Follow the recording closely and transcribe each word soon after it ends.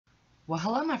Well,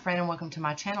 hello my friend and welcome to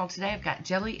my channel. Today I've got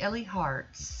Jelly Ellie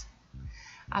hearts.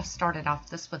 I've started off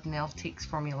this with Nailtiques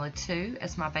Formula 2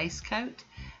 as my base coat,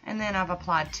 and then I've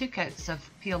applied 2 coats of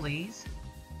peelies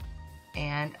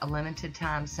and a limited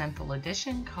time sample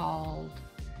edition called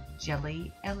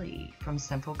Jelly Ellie from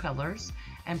Simple Colors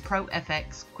and Pro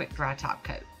FX Quick Dry Top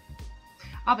Coat.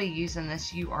 I'll be using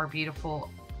this You Are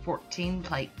Beautiful 14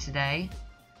 plate today,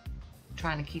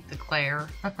 trying to keep the glare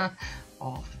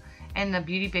off. And the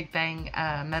Beauty Big Bang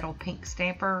metal pink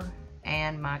stamper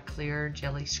and my clear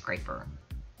jelly scraper.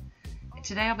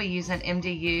 Today I'll be using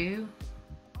MDU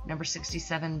number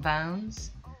 67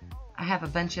 bones. I have a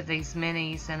bunch of these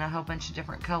minis in a whole bunch of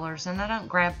different colors, and I don't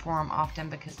grab for them often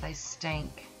because they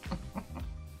stink.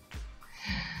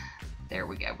 There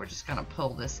we go. We're just going to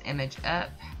pull this image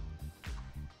up.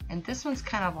 And this one's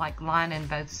kind of like lining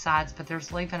both sides, but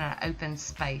there's leaving an open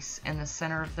space in the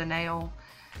center of the nail.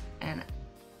 And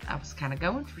I was kind of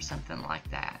going for something like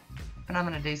that. But I'm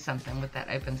going to do something with that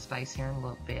open space here in a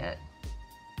little bit.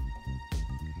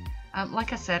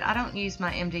 Like I said, I don't use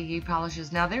my MDU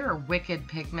polishes. Now, they're wicked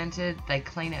pigmented. They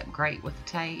clean up great with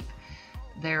tape.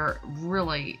 They're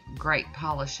really great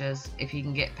polishes if you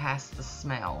can get past the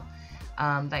smell.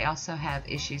 They also have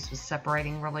issues with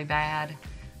separating really bad.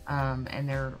 And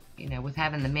they're, you know, with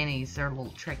having the minis, they're a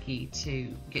little tricky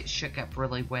to get shook up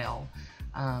really well.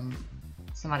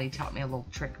 Somebody taught me a little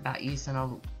trick about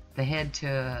using the head to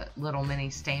a little mini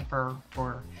stamper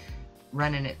for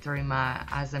running it through my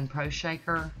Eisen Pro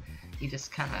shaker. You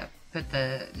just kind of put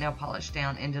the nail polish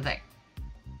down into that,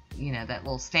 you know, that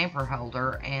little stamper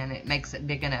holder, and it makes it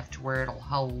big enough to where it'll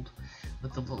hold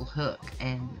with the little hook,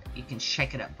 and you can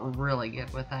shake it up really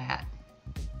good with that.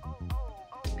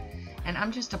 And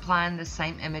I'm just applying the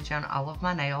same image on all of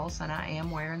my nails, and I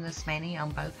am wearing this mani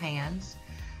on both hands.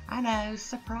 I know,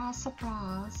 surprise,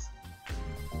 surprise.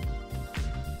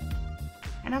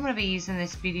 And I'm going to be using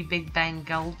this Beauty Big Bang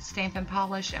Gold stamping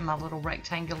polish and my little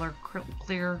rectangular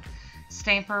clear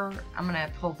stamper. I'm going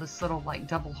to pull this little like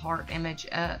double heart image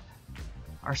up,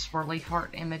 or swirly heart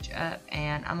image up,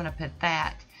 and I'm going to put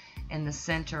that in the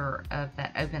center of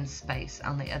that open space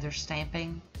on the other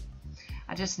stamping.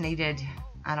 I just needed,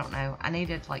 I don't know, I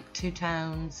needed like 2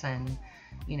 tones and,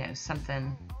 you know,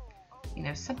 something,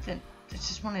 I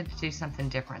just wanted to do something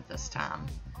different this time.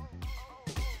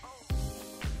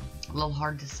 A little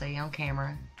hard to see on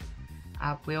camera.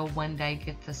 I will one day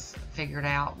get this figured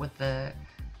out with the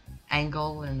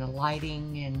angle and the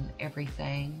lighting and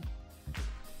everything.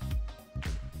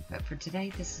 But for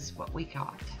today, this is what we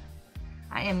got.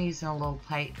 I am using a little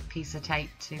piece of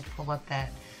tape to pull up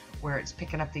that where it's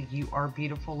picking up the You Are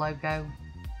Beautiful logo.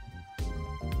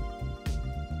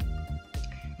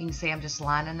 You can see I'm just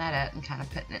lining that up and kind of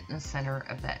putting it in the center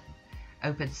of that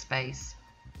open space.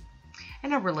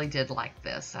 And I really did like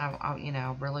this. I you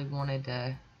know, really wanted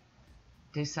to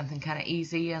do something kind of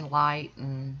easy and light,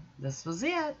 and this was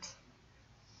it.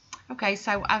 Okay,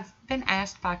 so I've been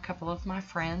asked by a couple of my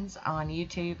friends on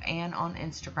YouTube and on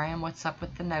Instagram what's up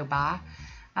with the no-buy.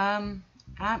 I'm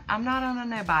not on a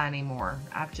no-buy anymore.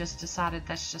 I've just decided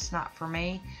that's just not for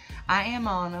me. I am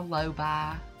on a low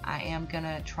buy. I am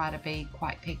gonna try to be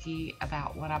quite picky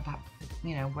about what I buy,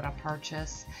 you know, what I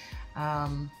purchase.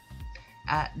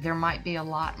 There might be a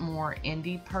lot more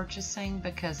indie purchasing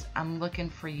because I'm looking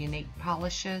for unique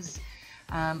polishes.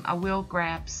 I will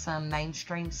grab some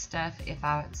mainstream stuff if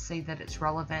I see that it's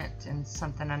relevant and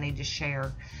something I need to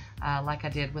share, like I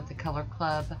did with the Color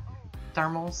Club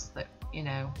thermals that, you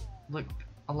know, looked,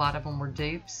 a lot of them were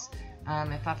dupes.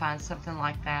 If I find something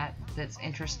like that that's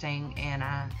interesting and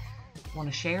I want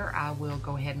to share, I will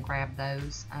go ahead and grab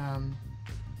those.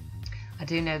 I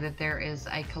do know that there is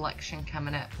a collection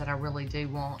coming up that I really do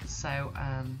want, so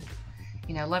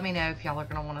you know, let me know if y'all are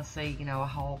going to want to see, you know, a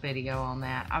haul video on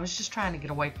that. I was just trying to get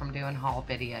away from doing haul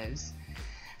videos.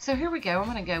 So here we go. I'm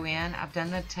going to go in. I've done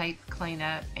the tape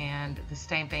cleanup and the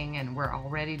stamping, and we're all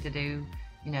ready to do,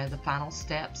 you know, the final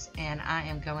steps. And I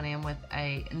am going in with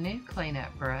a new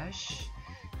cleanup brush.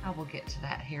 I will get to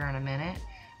that here in a minute.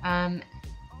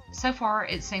 So far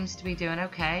it seems to be doing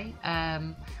okay.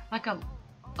 Like a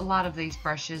lot of these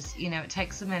brushes, you know, it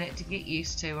takes a minute to get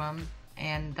used to them,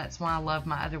 and that's why I love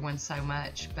my other one so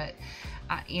much. But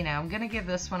you know, I'm gonna give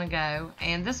this one a go,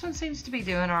 and this one seems to be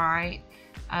doing all right.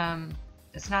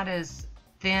 It's not as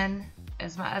thin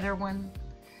as my other one,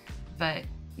 but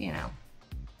you know.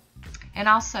 And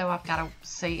also I've got to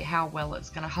see how well it's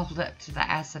going to hold up to the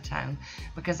acetone,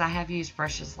 because I have used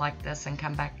brushes like this and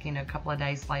come back, you know, a couple of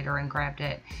days later and grabbed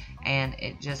it, and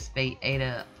it just be ate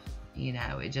up. You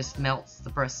know, it just melts the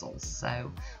bristles.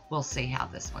 So we'll see how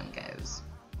this one goes.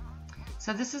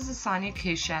 So this is a Sonia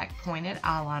Kashuk pointed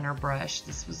eyeliner brush.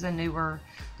 This was a newer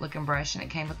looking brush, and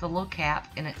it came with a little cap,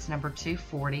 and it's number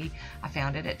 240. I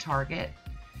found it at Target.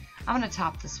 I'm going to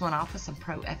top this one off with some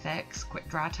Pro FX Quick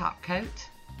Dry Top Coat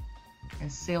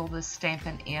and seal this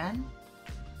stamping in.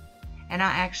 And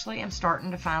I actually am starting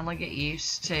to finally get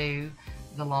used to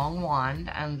the long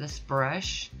wand on this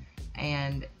brush,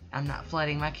 and I'm not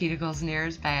flooding my cuticles near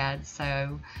as bad,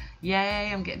 so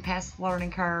yay, I'm getting past the learning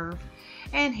curve.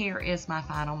 And here is my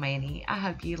final mani. I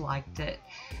hope you liked it.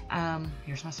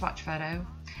 Here's my swatch photo.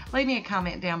 Leave me a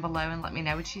comment down below and let me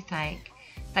know what you think.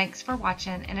 Thanks for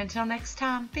watching, and until next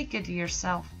time, be good to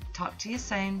yourself. Talk to you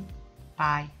soon.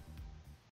 Bye.